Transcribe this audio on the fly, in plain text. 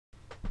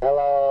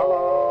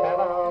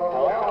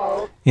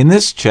In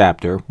this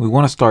chapter, we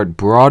want to start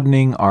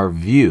broadening our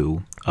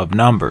view of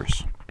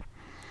numbers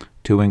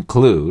to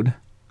include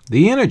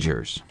the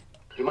integers.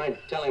 Do you mind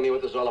telling me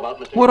what this is all about,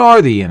 Mr. What are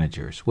the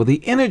integers? Well, the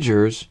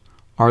integers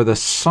are the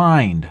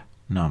signed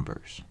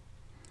numbers.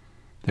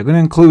 They're going to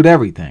include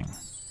everything.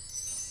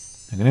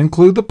 They're going to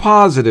include the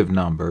positive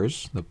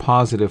numbers, the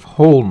positive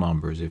whole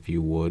numbers, if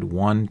you would,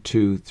 1,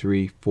 2,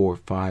 3, 4,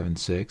 5, and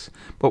 6.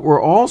 But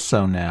we're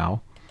also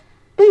now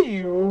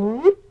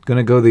going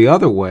to go the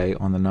other way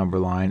on the number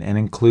line and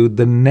include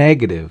the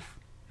negative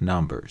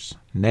numbers.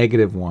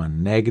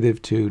 -1,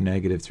 -2,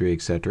 -3,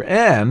 etc.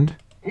 and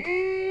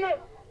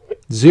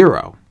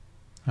 0.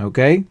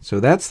 Okay? So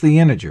that's the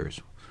integers.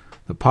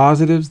 The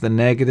positives, the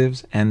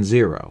negatives, and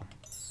 0.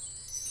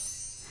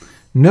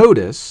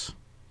 Notice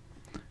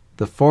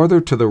the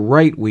farther to the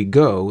right we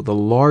go, the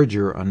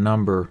larger a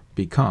number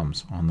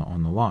becomes on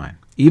the line.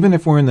 Even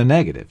if we're in the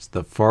negatives,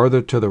 the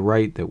farther to the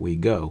right that we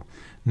go,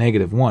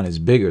 -1 is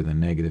bigger than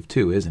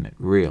 -2, isn't it?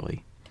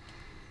 Really.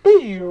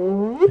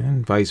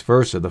 And vice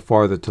versa, the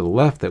farther to the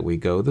left that we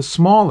go, the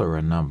smaller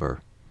a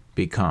number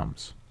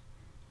becomes.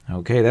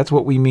 Okay, that's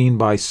what we mean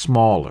by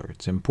smaller.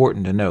 It's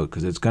important to note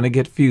because it's going to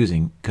get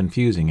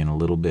confusing in a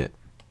little bit.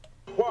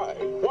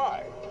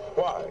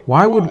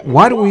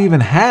 Why do we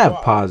even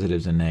have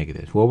positives and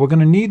negatives? Well, we're going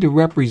to need to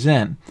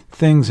represent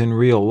things in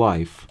real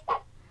life.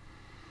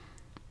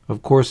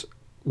 Of course,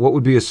 what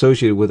would be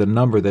associated with a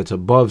number that's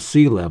above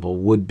sea level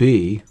would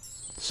be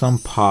some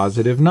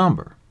positive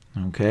number.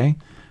 Okay?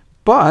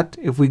 But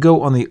if we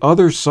go on the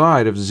other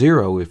side of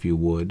 0, if you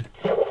would,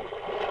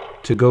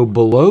 to go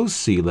below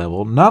sea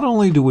level, not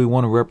only do we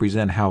want to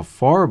represent how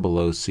far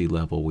below sea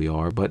level we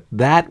are, but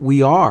that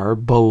we are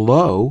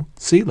below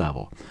sea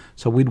level.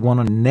 So we'd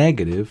want a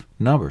negative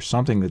number,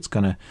 something that's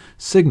going to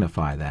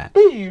signify that.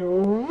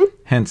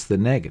 Hence the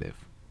negative.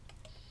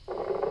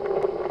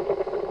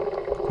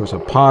 Of course, a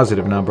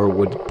positive number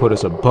would put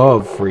us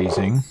above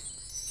freezing.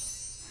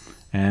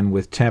 And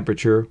with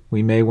temperature,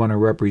 we may want to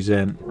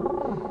represent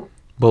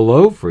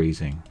below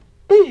freezing.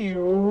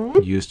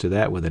 Used to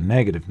that with a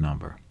negative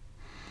number.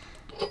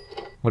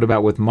 What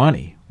about with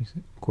money?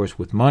 Of course,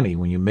 with money,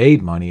 when you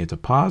made money, it's a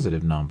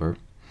positive number.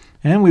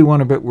 And we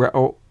want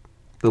to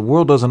the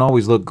world doesn't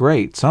always look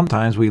great.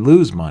 Sometimes we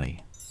lose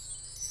money.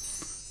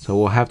 So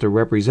we'll have to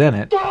represent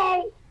it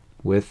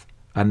with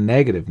a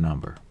negative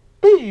number.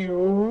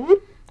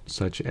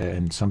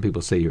 And some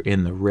people say you're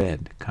in the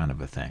red, kind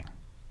of a thing.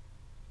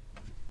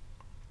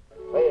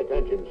 Pay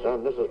attention,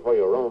 son. This is for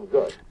your own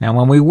good. Now,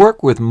 when we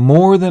work with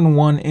more than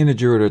one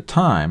integer at a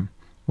time,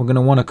 we're going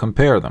to want to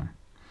compare them.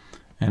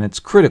 And it's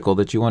critical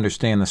that you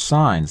understand the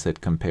signs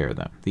that compare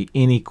them, the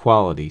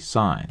inequality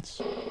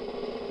signs.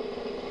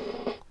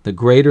 The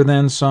greater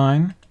than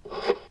sign,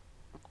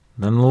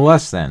 then the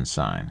less than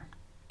sign.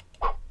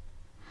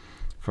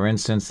 For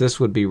instance, this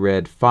would be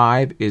read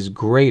 5 is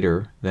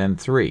greater than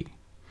 3.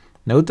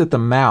 Note that the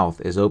mouth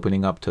is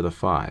opening up to the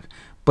 5.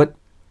 But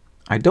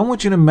I don't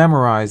want you to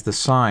memorize the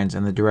signs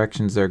and the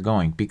directions they're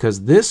going,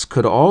 because this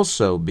could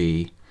also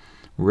be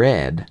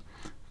read,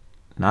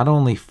 not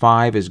only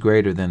 5 is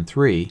greater than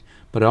 3,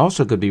 but it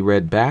also could be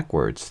read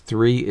backwards.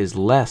 3 is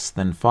less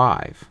than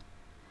 5.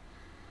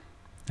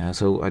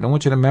 So I don't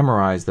want you to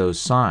memorize those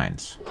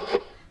signs.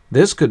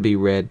 This could be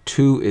read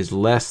 2 is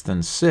less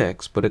than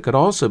 6, but it could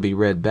also be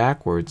read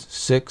backwards.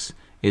 6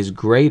 is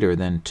greater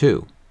than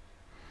 2.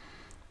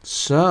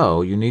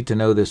 So you need to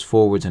know this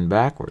forwards and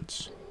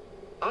backwards.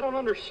 I don't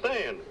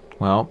understand.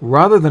 Well,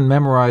 rather than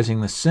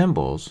memorizing the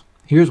symbols,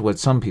 here's what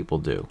some people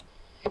do.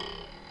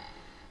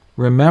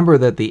 Remember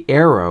that the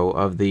arrow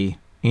of the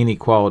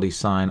inequality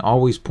sign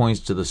always points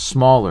to the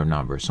smaller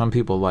number. Some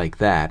people like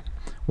that.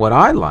 What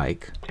I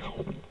like,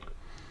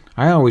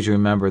 I always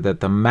remember that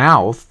the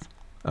mouth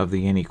of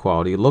the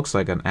inequality looks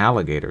like an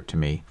alligator to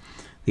me.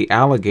 The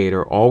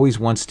alligator always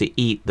wants to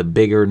eat the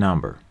bigger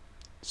number.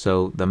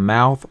 So the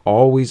mouth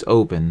always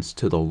opens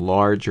to the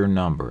larger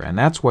number. And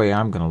that's the way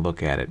I'm going to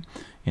look at it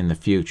in the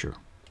future.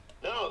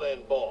 Now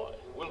then, boy,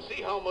 we'll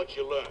see how much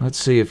you learn. Let's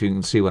see if you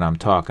can see what I'm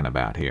talking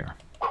about here.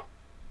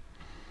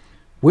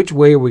 Which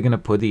way are we going to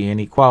put the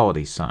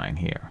inequality sign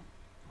here?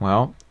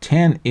 Well,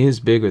 10 is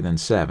bigger than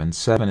 7.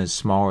 7 is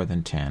smaller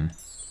than 10.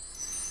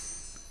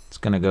 It's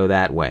going to go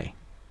that way.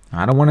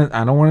 I don't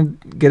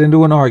want to get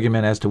into an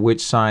argument as to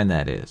which sign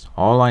that is.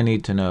 All I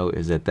need to know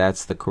is that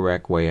that's the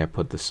correct way I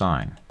put the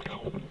sign.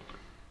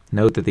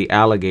 Note that the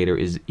alligator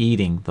is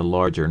eating the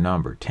larger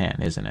number,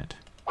 10, isn't it?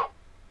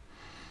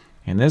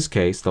 In this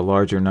case, the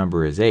larger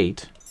number is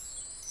 8.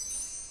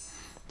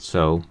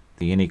 So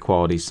the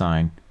inequality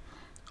sign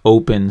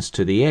opens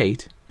to the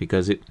 8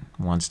 because it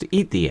wants to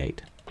eat the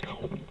 8.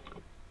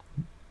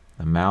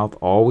 The mouth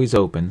always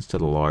opens to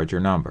the larger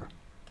number.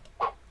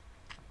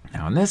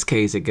 Now in this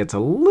case it gets a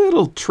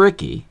little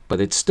tricky, but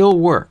it still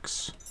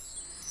works.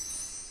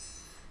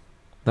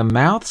 The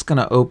mouth's going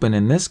to open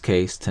in this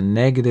case to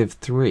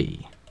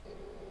 -3.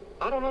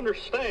 I don't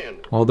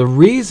understand. Well, the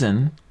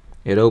reason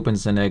it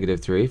opens to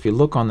 -3, if you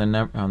look on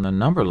the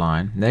number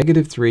line,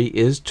 -3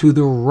 is to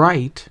the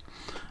right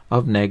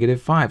of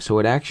negative 5. So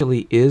it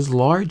actually is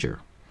larger.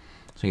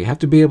 So you have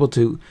to be able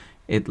to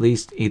at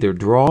least either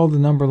draw the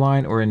number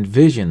line or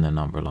envision the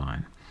number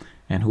line.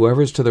 And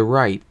whoever's to the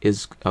right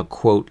is a,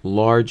 quote,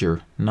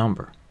 larger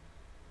number.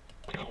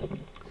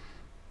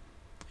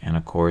 And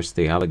of course,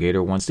 the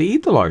alligator wants to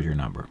eat the larger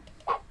number.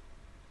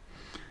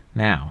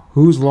 Now,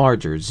 who's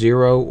larger,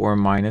 0 or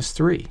minus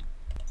 3?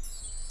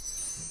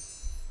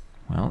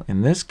 Well,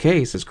 in this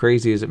case, as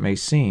crazy as it may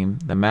seem,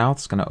 the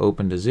mouth's going to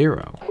open to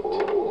 0.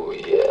 Oh,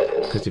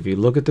 yes. Because if you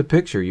look at the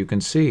picture, you can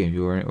see,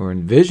 or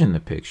envision the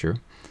picture,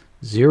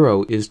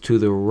 0 is to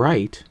the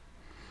right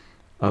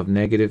of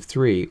negative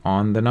 3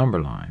 on the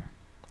number line.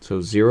 So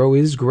 0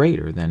 is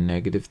greater than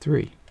negative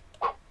 3.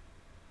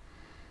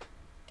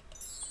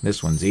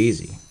 This one's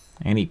easy.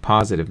 Any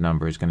positive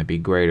number is going to be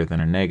greater than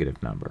a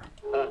negative number.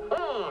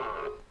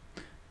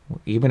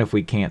 Even if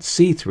we can't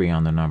see 3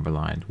 on the number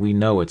line, we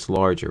know it's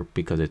larger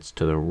because it's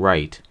to the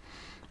right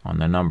on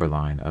the number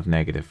line of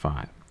negative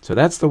 5. So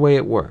that's the way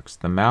it works.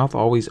 The mouth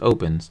always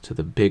opens to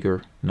the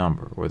bigger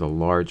number or the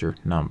larger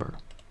number.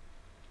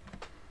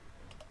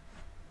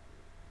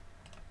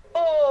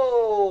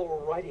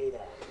 Alrighty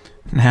then.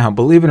 Now,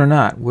 believe it or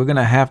not, we're going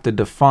to have to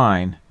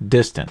define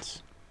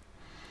distance.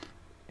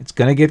 It's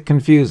going to get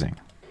confusing.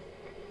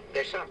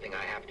 There's something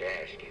I have to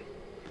ask you.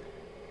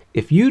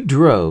 If you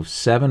drove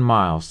 7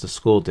 miles to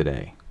school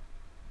today,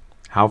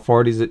 how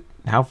far do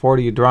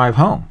you drive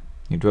home?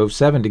 You drove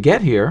 7 to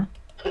get here.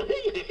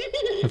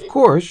 Of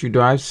course, you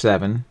drive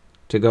 7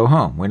 to go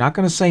home. We're not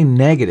going to say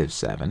negative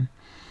 7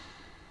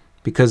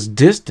 because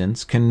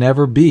distance can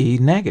never be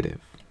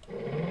negative.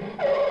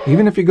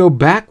 Even if you go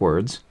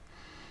backwards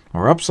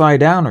or upside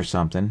down or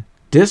something,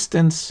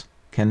 distance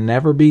can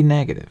never be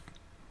negative.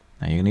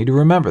 Now you need to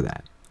remember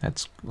that.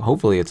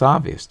 Hopefully it's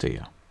obvious to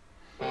you.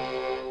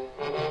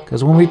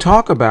 Because when we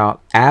talk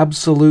about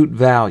absolute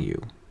value,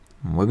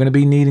 we're going to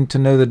be needing to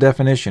know the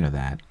definition of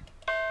that.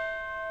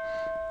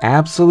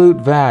 Absolute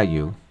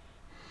value,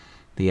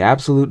 the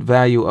absolute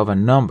value of a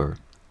number,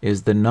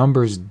 is the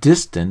number's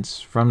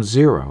distance from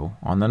 0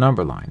 on the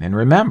number line. And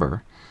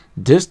remember,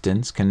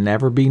 distance can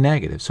never be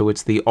negative, so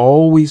it's the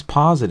always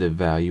positive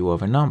value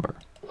of a number.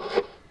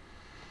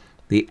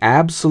 The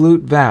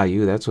absolute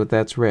value, that's what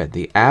that's read,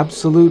 the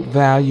absolute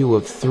value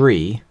of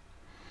 3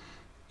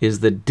 is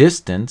the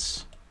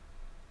distance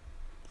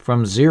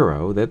from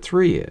 0 that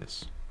 3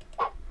 is.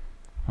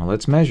 Well,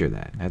 let's measure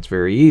that. That's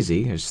very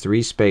easy. There's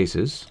 3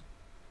 spaces.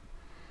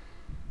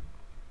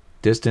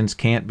 Distance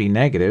can't be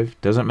negative.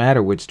 Doesn't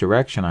matter which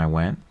direction I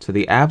went. So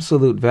the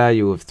absolute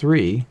value of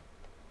 3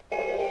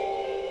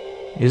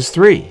 is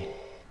 3.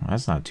 Well,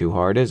 that's not too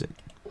hard, is it?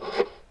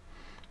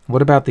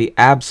 What about the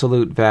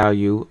absolute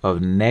value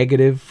of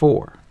negative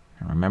 4?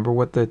 Now remember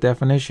what the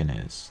definition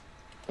is.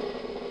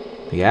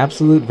 The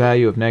absolute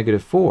value of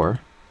negative 4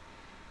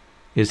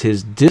 is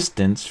his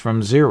distance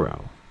from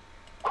 0.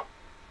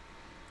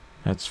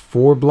 That's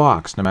 4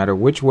 blocks, no matter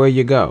which way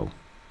you go.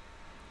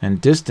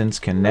 And distance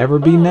can never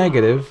be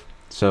negative,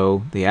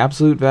 so the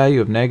absolute value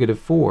of negative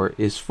 4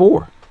 is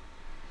 4.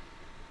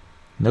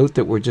 Note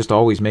that we're just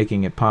always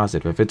making it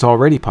positive. If it's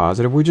already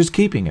positive, we're just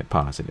keeping it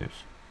positive.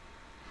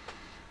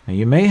 Now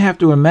you may have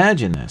to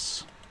imagine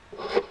this,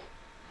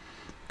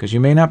 because you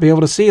may not be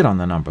able to see it on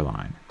the number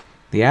line.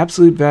 The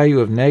absolute value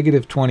of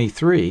negative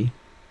 23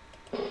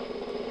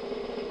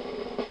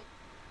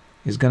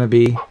 is going to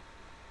be,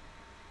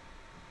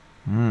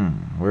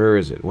 where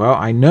is it? Well,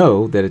 I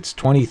know that it's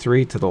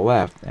 23 to the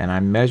left, and I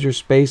measure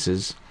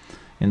spaces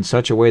in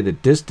such a way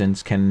that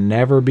distance can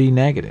never be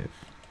negative.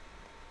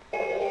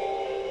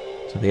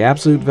 So the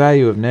absolute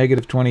value of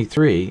negative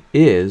 23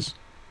 is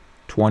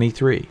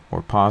 23,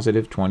 or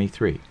positive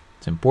 23.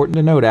 It's important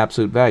to note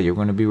absolute value. We're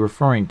going to be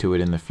referring to it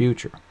in the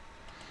future.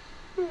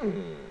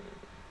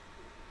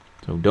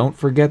 So don't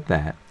forget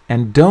that.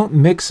 And don't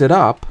mix it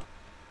up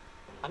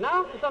And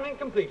now for something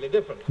completely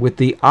different. with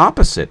the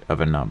opposite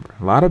of a number.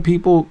 A lot of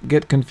people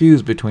get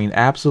confused between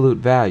absolute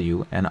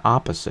value and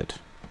opposite.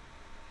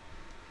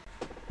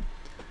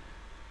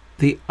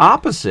 The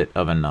opposite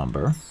of a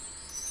number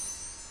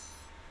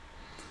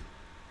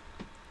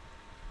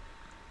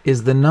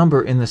is the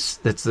number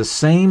that's the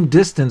same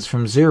distance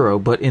from 0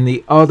 but in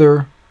the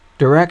other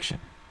direction,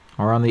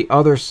 or on the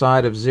other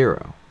side of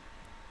 0.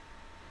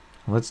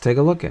 Let's take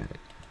a look at it.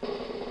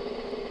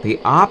 The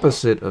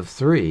opposite of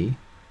 3,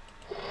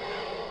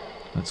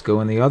 let's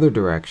go in the other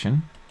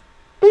direction,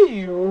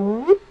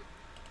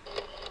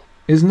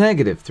 is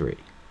negative 3.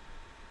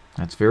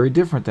 That's very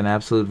different than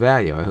absolute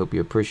value, I hope you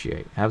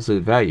appreciate.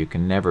 Absolute value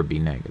can never be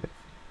negative.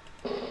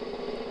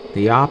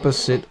 The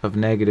opposite of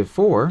negative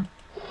 4,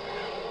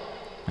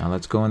 now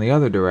let's go in the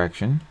other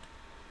direction,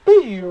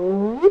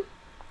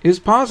 is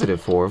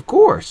positive 4, of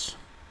course.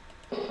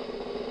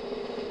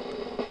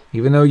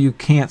 Even though you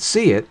can't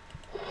see it,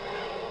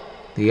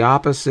 the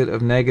opposite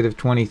of negative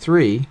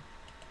 23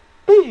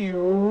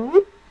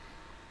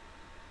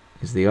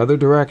 is the other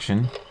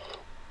direction,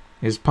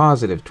 is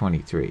positive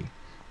 23.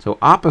 So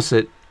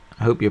opposite,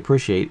 I hope you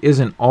appreciate,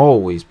 isn't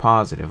always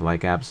positive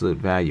like absolute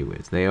value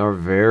is. They are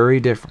very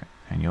different,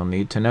 and you'll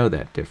need to know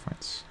that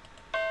difference.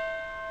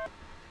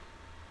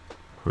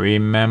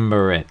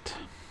 Remember it.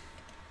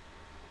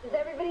 Does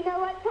everybody know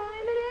what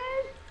time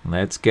it is?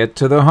 Let's get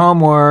to the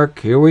homework.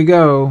 Here we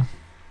go.